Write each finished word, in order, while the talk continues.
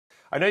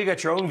I know you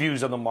got your own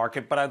views on the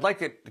market, but I'd like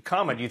to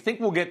comment. Do you think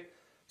we'll get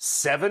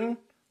 7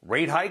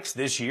 rate hikes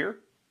this year?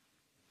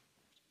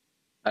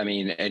 I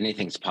mean,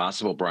 anything's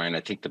possible, Brian.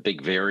 I think the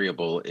big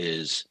variable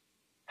is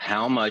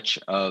how much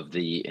of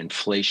the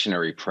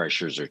inflationary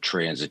pressures are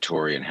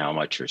transitory and how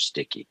much are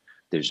sticky.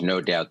 There's no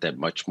doubt that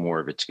much more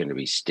of it's going to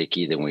be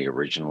sticky than we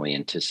originally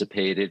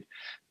anticipated.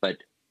 But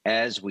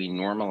as we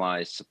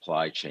normalize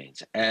supply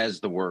chains, as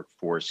the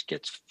workforce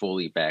gets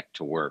fully back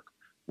to work,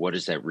 what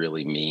does that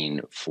really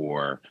mean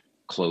for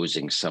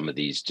closing some of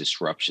these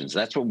disruptions?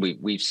 That's what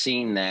we've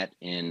seen that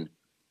in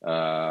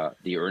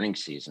the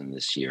earnings season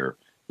this year.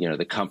 You know,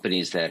 the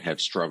companies that have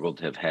struggled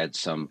have had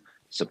some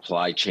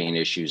supply chain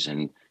issues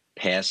and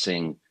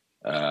passing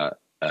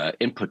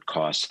input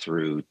costs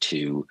through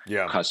to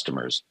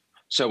customers.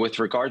 So with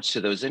regards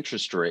to those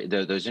interest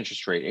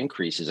rate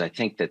increases, I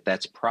think that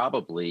that's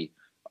probably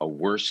a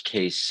worst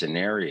case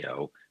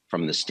scenario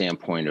from the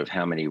standpoint of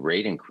how many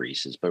rate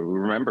increases. But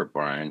remember,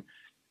 Brian,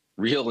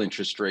 real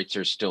interest rates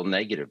are still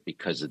negative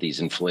because of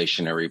these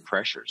inflationary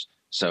pressures.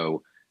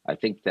 So I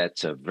think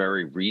that's a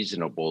very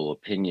reasonable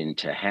opinion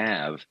to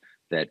have,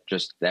 that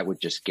would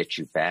just get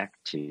you back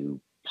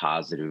to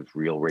positive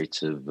real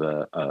rates of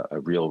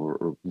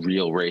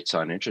real rates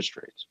on interest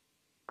rates.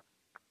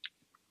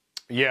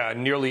 Yeah,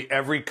 nearly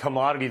every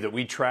commodity that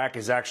we track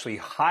is actually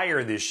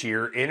higher this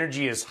year.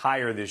 Energy is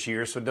higher this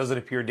year, so it doesn't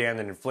appear, Dan,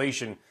 that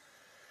inflation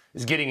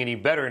is getting any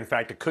better. In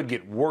fact, it could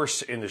get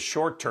worse in the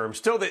short term.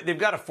 Still, they've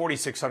got a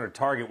 4,600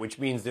 target, which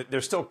means that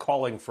they're still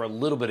calling for a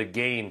little bit of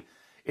gain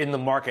in the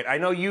market. I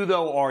know you,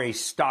 though, are a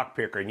stock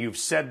picker, and you've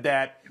said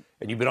that,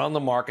 and you've been on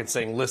the market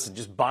saying, listen,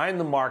 just buying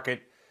the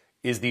market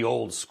is the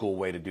old school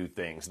way to do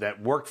things.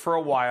 That worked for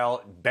a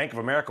while. Bank of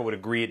America would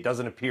agree. It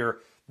doesn't appear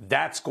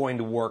that's going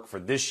to work for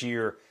this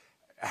year.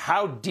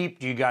 How deep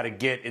do you got to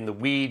get in the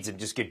weeds and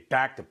just get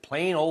back to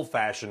plain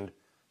old-fashioned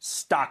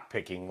stock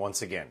picking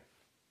once again?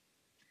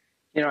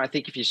 You know, I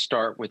think if you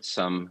start with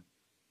some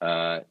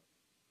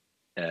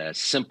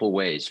simple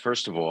ways.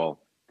 First of all,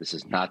 this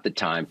is not the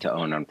time to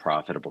own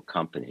unprofitable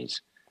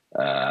companies.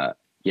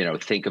 You know,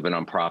 think of an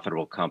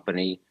unprofitable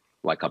company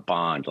like a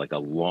bond, like a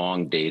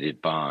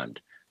long-dated bond.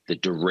 The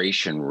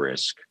duration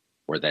risk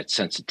or that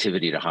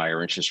sensitivity to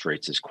higher interest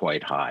rates is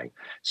quite high.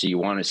 So you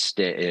want to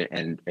stay,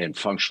 and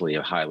functionally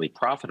a highly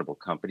profitable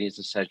company is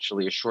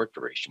essentially a short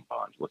duration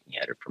bond, looking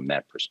at it from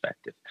that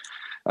perspective.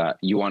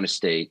 You want to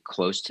stay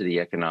close to the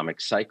economic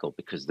cycle,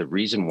 because the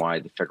reason why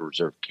the Federal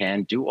Reserve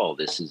can do all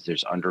this is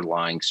there's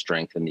underlying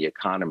strength in the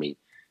economy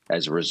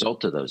as a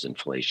result of those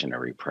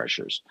inflationary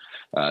pressures.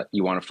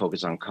 You want to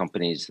focus on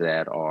companies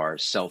that are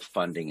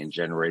self-funding and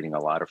generating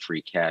a lot of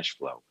free cash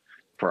flow.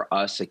 For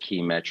us, a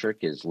key metric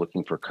is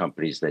looking for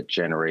companies that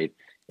generate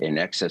in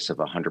excess of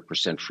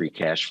 100% free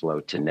cash flow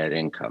to net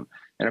income.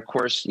 And of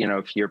course, you know,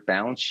 if your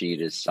balance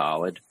sheet is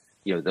solid,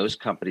 you know, those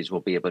companies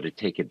will be able to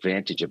take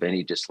advantage of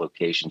any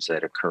dislocations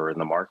that occur in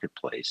the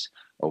marketplace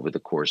over the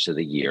course of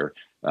the year.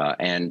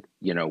 And,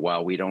 you know,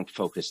 while we don't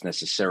focus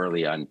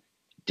necessarily on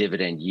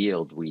dividend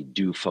yield, we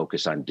do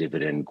focus on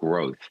dividend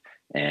growth.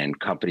 And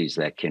companies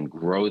that can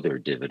grow their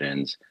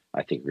dividends,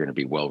 I think, are going to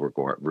be well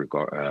regarded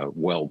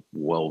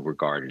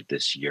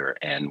this year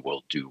and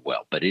will do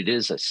well. But it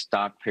is a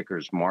stock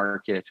picker's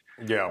market.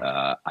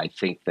 Yeah, I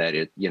think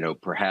that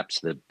perhaps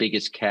the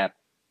biggest cap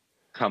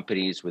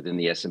companies within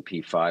the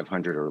S&P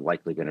 500 are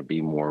likely going to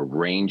be more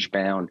range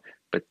bound.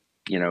 But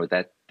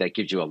that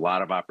gives you a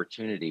lot of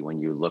opportunity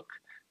when you look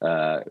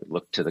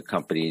to the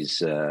companies.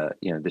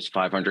 There's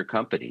 500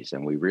 companies,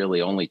 and we really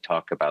only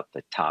talk about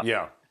the top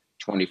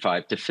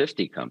 25 to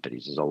 50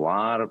 companies. There's a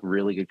lot of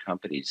really good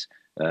companies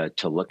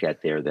to look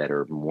at there that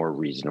are more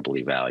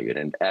reasonably valued.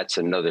 And that's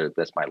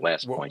my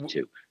last point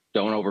too.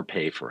 Don't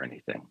overpay for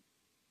anything.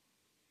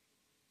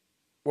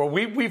 Well,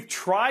 we've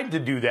tried to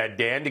do that,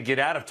 Dan, to get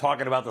out of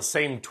talking about the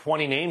same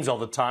 20 names all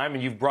the time.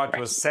 And you've brought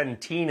to us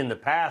Centene in the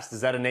past.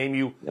 Is that a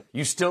name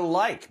you still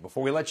like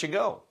before we let you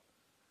go?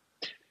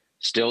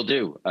 Still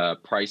do.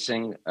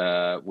 Pricing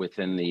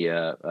within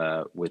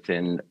the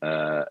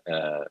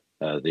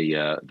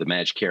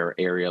managed care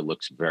area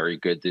looks very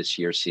good this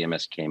year.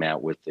 CMS came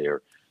out with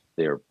their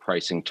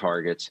pricing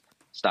targets.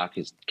 Stock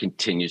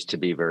continues to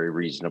be very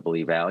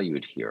reasonably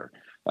valued here.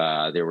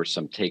 There were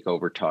some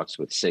takeover talks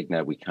with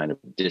Cigna. We kind of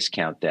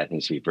discount that. It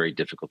needs to be very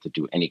difficult to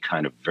do any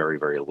kind of very,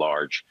 very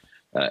large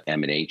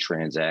M&A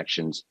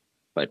transactions.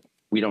 But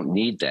we don't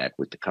need that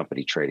with the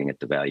company trading at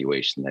the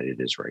valuation that it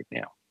is right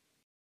now.